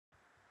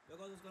Yo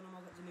guys, what's going on?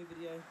 Welcome to a new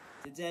video.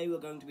 Today we're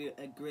going to be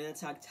a Gorilla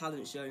Tag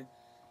talent show.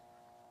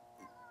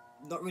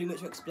 Not really much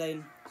to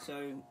explain,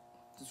 so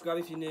subscribe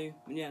if you're new.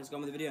 And yeah, let's go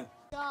on with the video.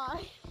 God.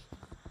 Alright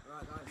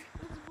guys.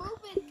 It's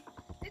moving.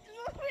 It's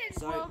moving.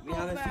 So we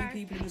have a few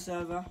people in the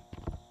server.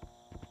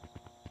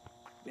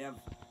 We have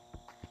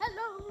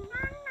Hello.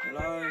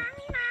 Hello.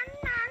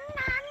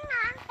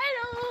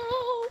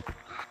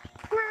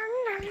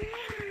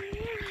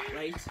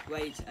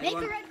 Wait. Make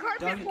Everyone, a red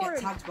carpet don't for get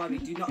him. tagged by me.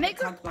 Do not Make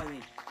get tagged by me.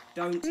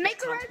 Don't Make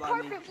get a red tagged by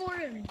me. carpet for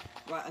him.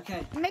 Right,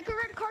 okay. Make a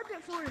red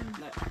carpet for him.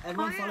 No,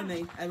 everyone follow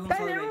me. Everyone Hey,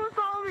 follow me. everyone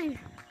follow me.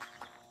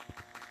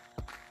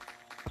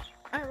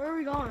 Alright, where are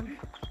we going?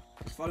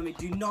 Just follow me.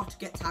 Do not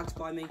get tagged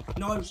by me.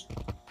 No.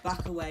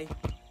 Back away.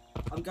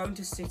 I'm going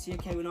to city,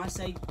 okay? When I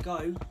say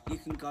go, you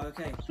can go,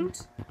 okay?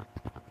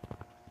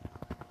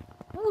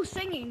 Ooh,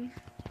 singing.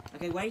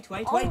 Okay, wait.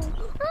 Oh.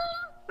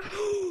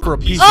 For a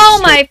piece Oh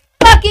of my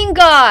fucking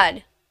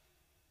god!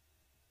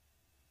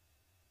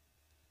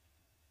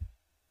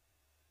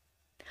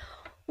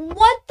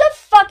 What the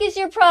fuck is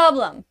your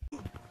problem?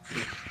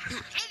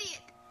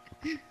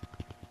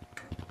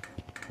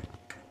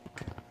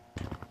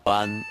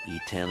 One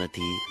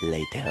eternity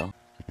later.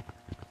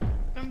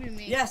 Don't be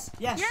me. Yes.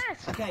 Yes.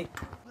 Okay.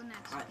 Go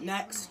next. Alright,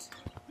 next.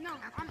 No,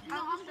 I'm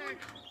third.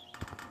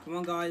 Come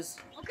on, guys.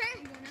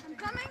 Okay, I'm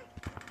coming.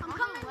 I'm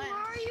coming. Where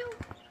are you?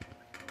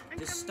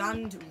 Just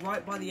stand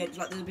right by the edge,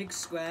 like there's a big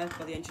square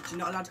by the entrance. You're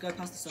not allowed to go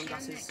past the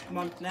sunglasses. Come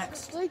on,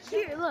 next. Look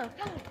here, look.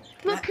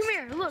 Look, Next. come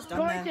here, look. Stand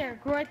Go right there. there,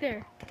 go right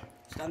there.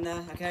 Stand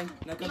there, okay?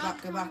 No, go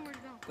back.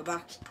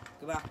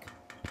 Go back.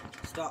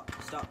 Stop.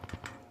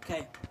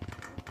 Okay.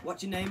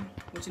 What's your name?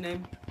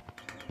 Abram?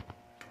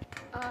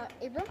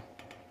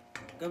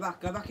 Go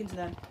back into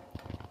there.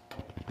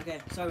 Okay,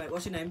 sorry mate,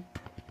 what's your name?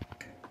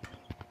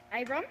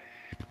 Abram?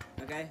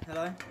 Okay,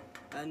 hello.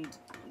 And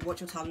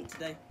what's your talent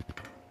today?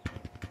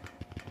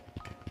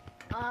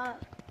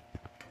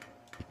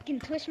 Can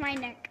twist my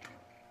neck.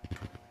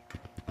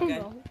 Okay,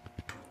 No.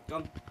 go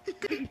on.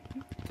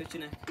 Twist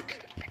your neck.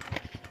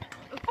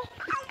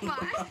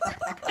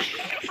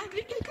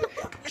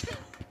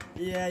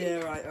 Yeah,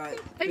 right. I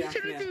Come just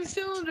turned here. into a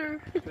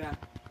cylinder. Come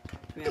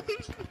here.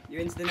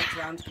 You're into the next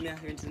round. Come here,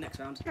 you're into the next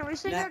round. Can we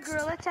sing our Next.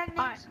 gorilla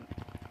techniques?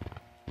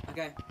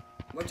 Okay,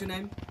 what's your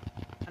name?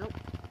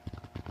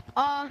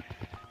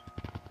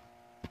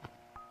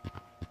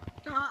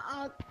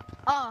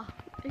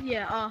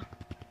 Yeah.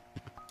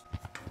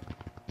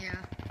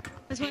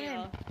 That's my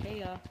name.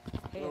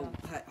 Well,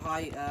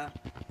 hi,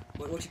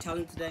 what's your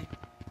talent today?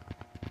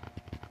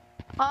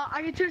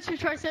 I can twist your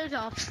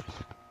triceratops.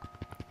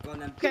 Go on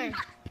then. Okay.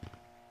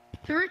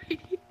 3,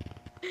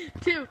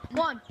 2,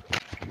 1.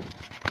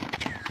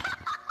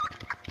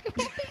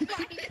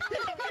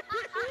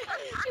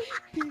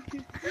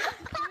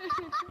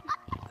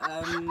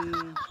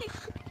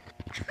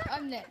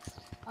 I'm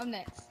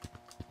next.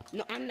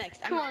 No, I'm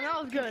next. Come on,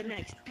 that was good.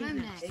 Next. I'm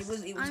next. It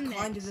was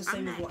kind of the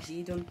same as what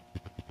he done.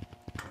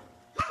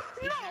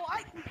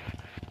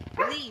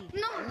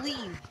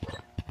 Leave.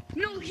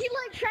 No, he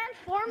like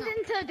transformed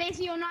into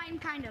Daisy 09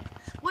 kind of.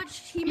 Which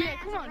he made.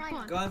 Come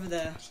on. Go over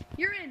there.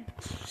 You're in.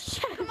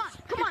 Come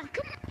on.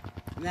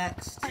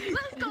 Next.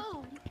 Let's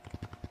go.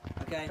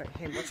 Okay.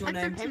 Him. What's your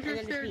name? Him and then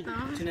it's me.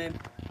 What's your name?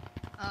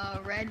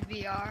 Red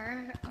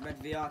VR. Red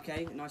VR.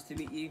 Okay. Nice to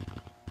meet you.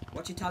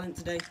 What's your talent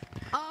today?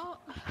 Oh.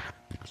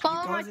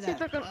 Follow go my over there.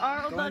 TikTok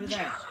on Go over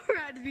there.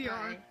 Red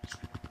VR.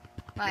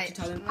 What's your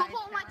talent? Go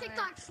follow my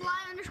TikTok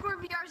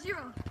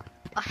Sly_VR0.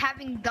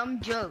 Having dumb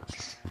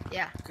jokes.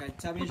 Yeah. Okay.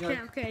 Tell me a joke.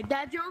 Okay.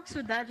 Dad jokes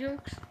with dad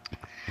jokes.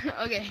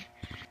 Okay.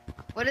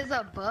 What does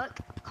a buck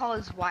call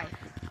his wife?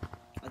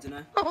 I don't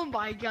know. Oh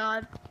my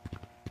god.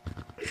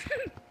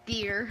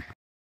 Dear.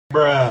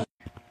 bruh.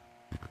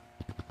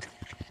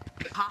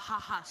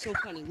 Ha. So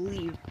funny.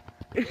 Leave.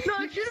 No,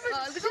 I should have been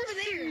look over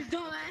there.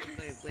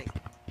 dumbass. Wait.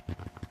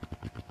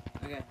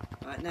 Okay.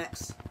 Alright.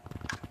 Next.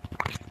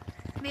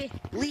 Me.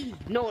 Leave.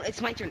 No,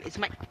 it's my turn. It's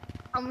my.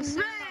 I'm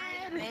Red.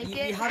 Make You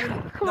it.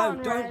 haven't. Come No, on,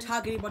 don't Red.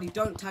 tag anybody.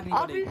 Don't tag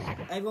anybody.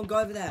 Everyone, go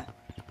over there.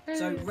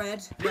 So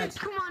red. Pink,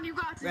 come on, you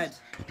got this. Red.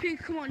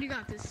 Pink, come on, you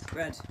got this.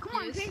 Red. Come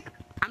on, Pink.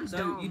 I'm So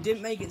dumb. you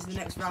didn't make it to the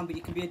next round, but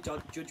you can be a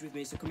judge with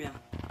me. So come here.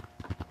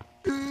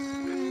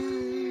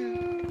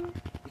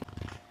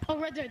 Oh,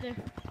 Red's right there.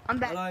 I'm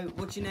back. Hello.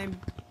 What's your name?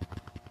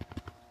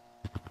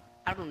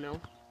 I don't know.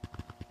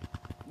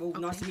 Well,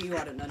 nice to meet you.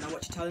 I don't know. Now,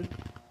 what's your talent?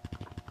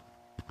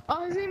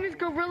 Oh, his name is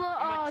Gorilla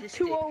I'm autistic.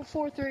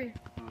 2043.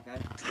 Okay.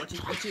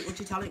 What's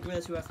your talent,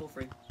 Gorilla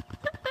 2043?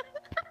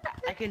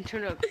 I can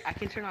turn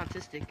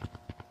autistic.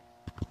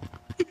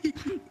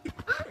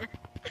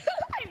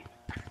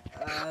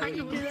 I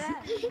can do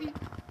that.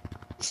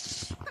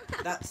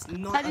 That's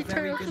not How do a you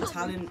very turn good off-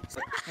 talent.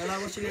 Hello.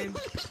 What's your name?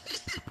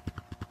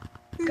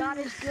 God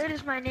is good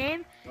is my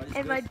name, What is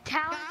and my good?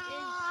 talent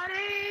God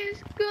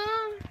is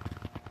good.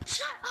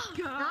 is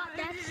not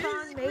that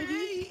song,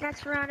 maybe.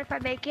 Next round if I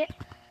make it.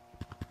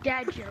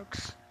 Dad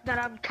jokes that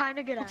I'm kind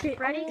of good at. Okay,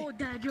 Ready? oh,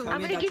 dad joke. Tell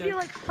I'm me gonna that give you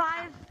joke. like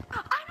 5. I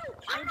know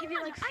I'm gonna give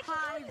you like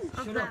 5 of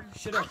Shut them. up.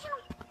 Shut up.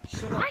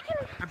 Shut up.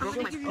 I broke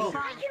my Oh. finger.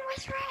 I can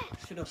whisper it.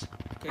 Shut up.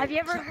 Okay, Have you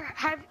ever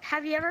shut-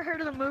 have you ever heard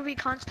of the movie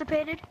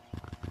Constipated?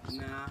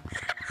 Nah.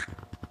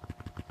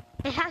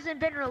 It hasn't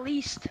been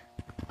released.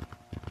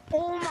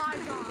 Oh my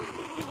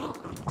god.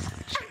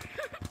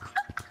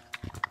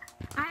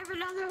 I have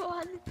another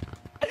one.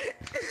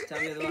 Tell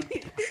me the other one.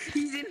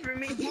 He's in for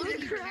me.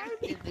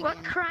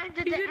 What crime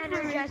did the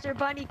Energizer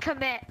Bunny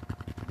commit?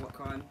 What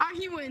crime?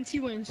 He wins. He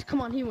wins. Come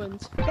on, he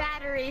wins.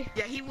 Battery.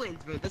 Yeah, he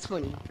wins, bro. That's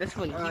funny. That's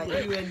funny. Alright,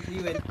 He wins. you win.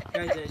 You win.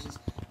 Congratulations.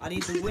 I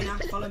need the winner.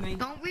 Follow me.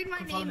 Don't read my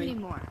Come follow name me.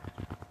 anymore.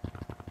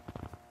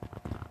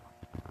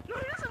 No,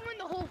 he doesn't win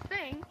the whole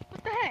thing.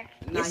 What the heck?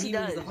 Nah, Yes, he he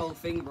wins does. the whole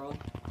thing, bro.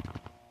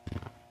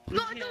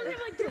 No, I thought we had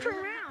like different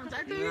rounds. I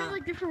thought we had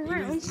like different He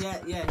wins- rounds.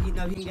 Yeah, yeah.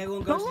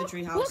 Everyone go No, to the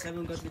tree house. look.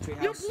 Everyone go to the tree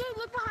Yo, house. Blue,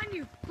 look behind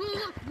you. Blue,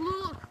 look.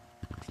 Blue, look.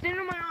 Stand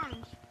on my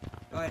arms.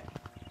 Alright.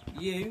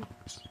 You.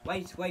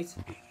 Wait.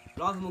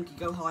 Lava monkey,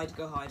 go hide.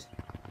 Playing.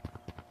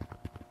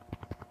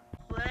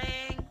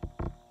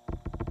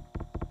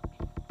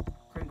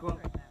 Crane, come on.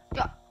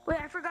 Wait,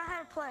 I forgot how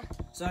to play.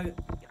 So,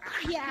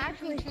 Yeah,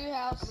 actually.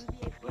 Treehouse.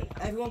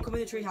 everyone come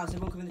in the tree house.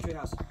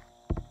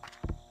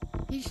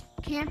 He's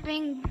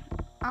camping.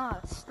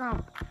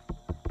 Stump.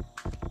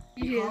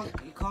 You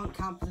can't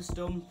camp the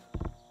stump.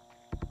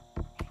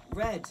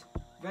 Red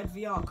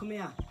VR, come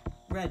here.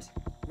 Red.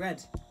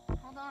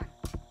 Hold on.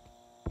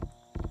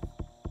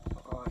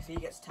 Oh, if he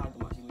gets tagged,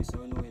 I'm actually gonna be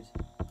so annoyed.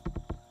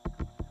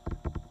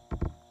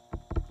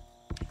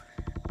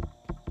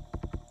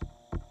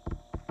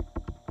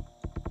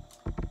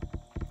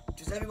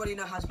 Does everybody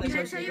know how to play Can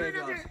I Ghost in tell the you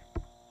Graveyard? another?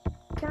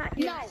 Can I? No.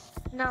 Yes.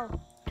 No.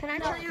 Can I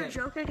tell you a Okay.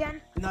 joke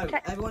again? No,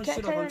 Can- everyone can I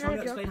shut tell up. you I'm trying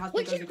to another explain how to play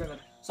Wait, Ghost in the Graveyard.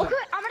 So, Okay,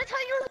 I'm gonna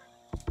tell you.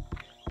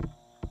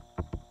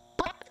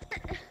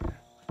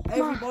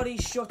 everybody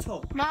shut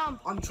up. Mom.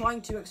 I'm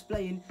trying to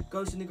explain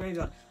Ghost in the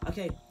Graveyard.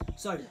 Okay,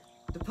 so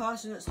the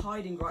person that's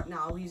hiding right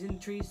now, he's in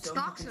tree stump.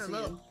 I Stocks can are see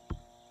low.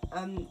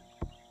 him.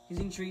 He's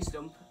in tree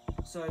stump.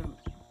 So,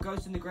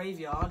 Ghost in the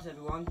Graveyard,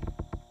 everyone.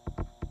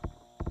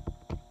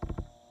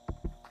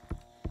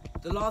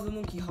 The lava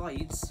monkey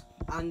hides,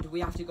 and we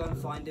have to go and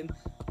find him.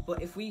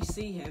 But if we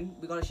see him,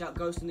 we gotta shout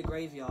Ghost in the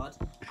Graveyard,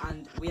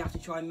 and we have to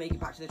try and make it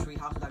back to the tree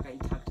house without getting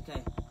tagged.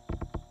 Okay.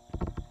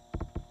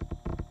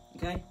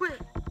 Okay. Wait.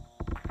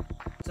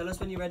 Tell us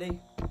when you're ready.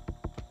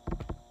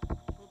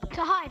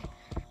 To hide.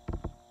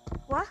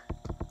 What?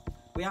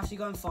 We have to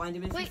go and find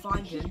him. If we Wait.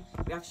 find him,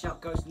 we have to shout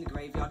Ghost in the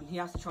Graveyard, and he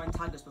has to try and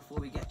tag us before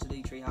we get to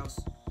the treehouse.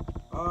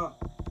 Oh,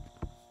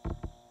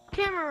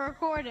 Camera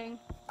recording.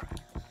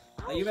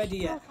 are you ready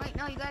yet? Wait,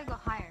 no, you gotta go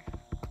higher.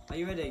 Are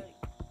you ready?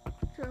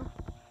 True.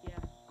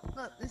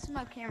 Look, this is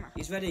my camera.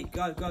 He's ready.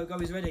 Go,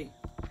 he's ready.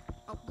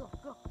 Oh, go.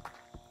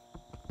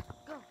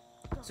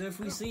 So if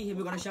we see him,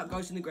 we're gonna shout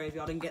Ghost in the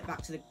Graveyard and get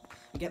back to the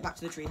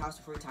treehouse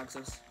before he tags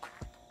us.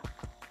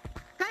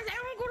 Guys,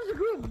 everyone go to the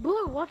group.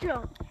 Blue, watch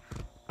out.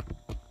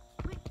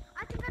 Wait.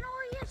 I think I know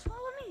where he is.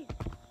 Follow me.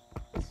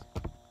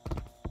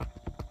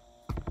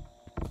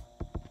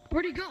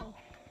 Where'd he go?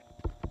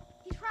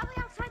 He's probably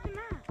outside the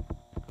map.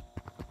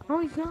 No,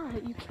 he's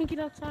not. You can't get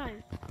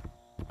outside.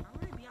 I'm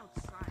gonna be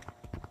outside.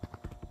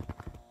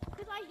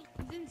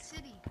 He's in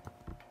city.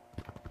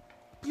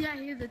 Yeah,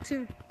 he is it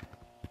too.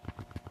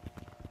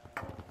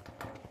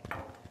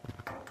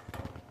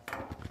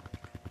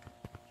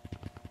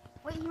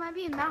 Wait, he might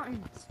be in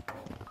mountains.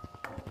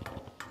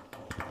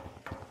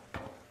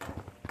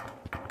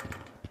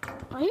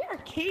 I hear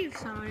cave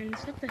signs.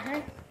 What the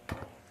heck?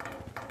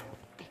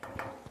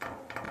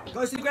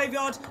 Ghost in the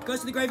Graveyard.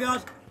 Ghost in the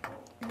Graveyard.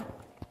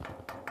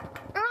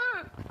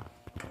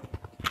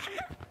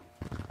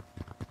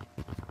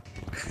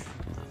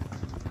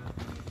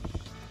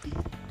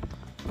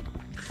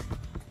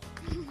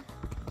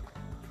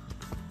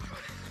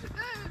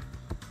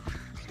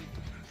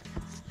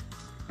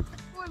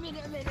 I made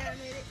it.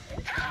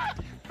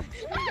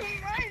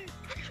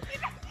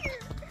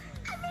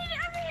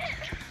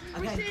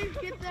 Okay.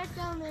 Safe, get back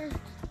down there.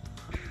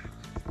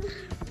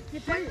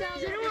 Get back down.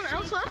 Is anyone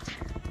else left?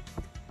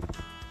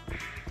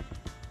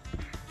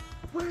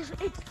 Where's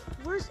it?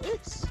 Where's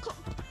it?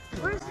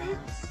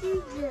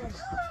 CJ?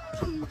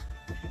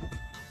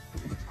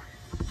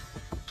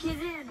 Get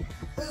in.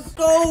 Let's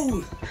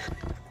go.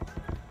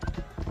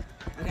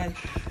 Okay.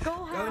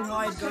 Go Go and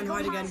hide. Go and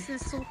hide again.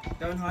 Sissel.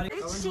 Go and hide. Go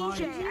It's and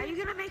CJ. hide. Are you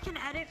gonna make an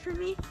edit for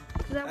me?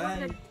 Cause I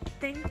want the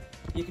thing.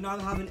 You can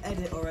either have an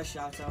edit or a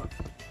shout out.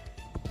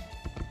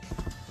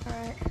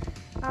 Alright.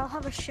 I'll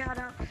have a shout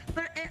out.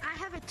 But I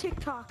have a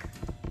TikTok.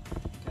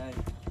 Okay.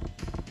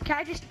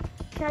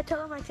 Can I tell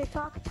them my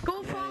TikTok?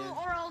 Go follow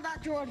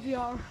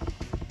Oral.GeorgeVR.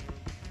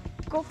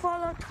 Go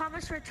follow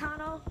Thomas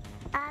Rotano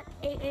at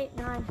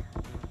 889.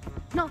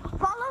 No,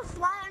 follow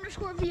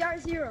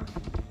Fly_VR0.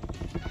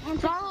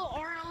 And follow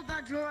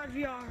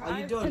Oral.GeorgeVR. Are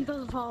you done?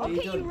 10,000 followers. Are you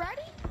Okay, done? you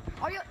ready?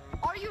 Are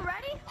you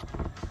ready?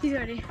 He's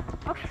ready.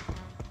 Okay.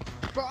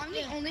 Bro, I'm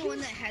the only one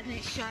that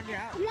hasn't shot it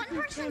out. One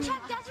person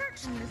check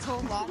deserts. In this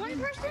whole lobby. One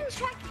person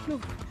check. No.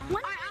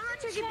 One. Alright, I'm gonna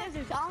chicken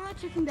deserts. I'm at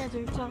chicken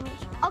deserts. Okay,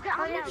 Oh,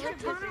 I'm yeah, gonna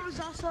check let's Connor was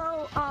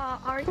also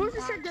already. Who's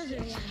the check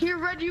deserts? Here,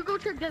 Red, you go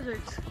check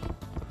deserts.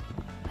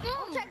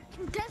 I'll check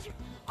desert.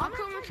 I'll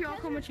come with you. I'll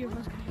come with you.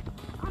 Let's go.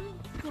 I'm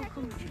Cool,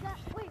 checking. cool.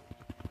 Wait,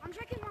 I'm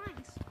checking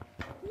mines.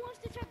 Who wants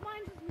to check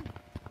mines with me?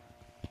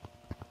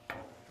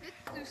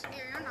 It's too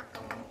scary. I'm not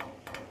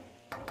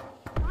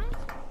going. Mines?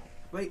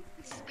 Wait,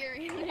 It's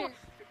scary in here.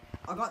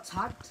 I got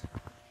tagged.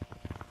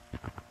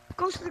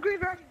 Goes to the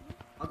graveyard.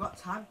 I got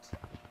tagged.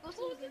 Go to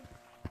the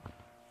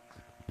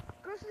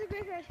Goes to the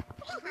graveyard.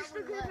 Goes to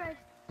the graveyard.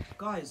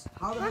 Guys,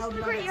 how the Where's hell the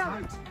did I get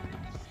graveyard? tagged?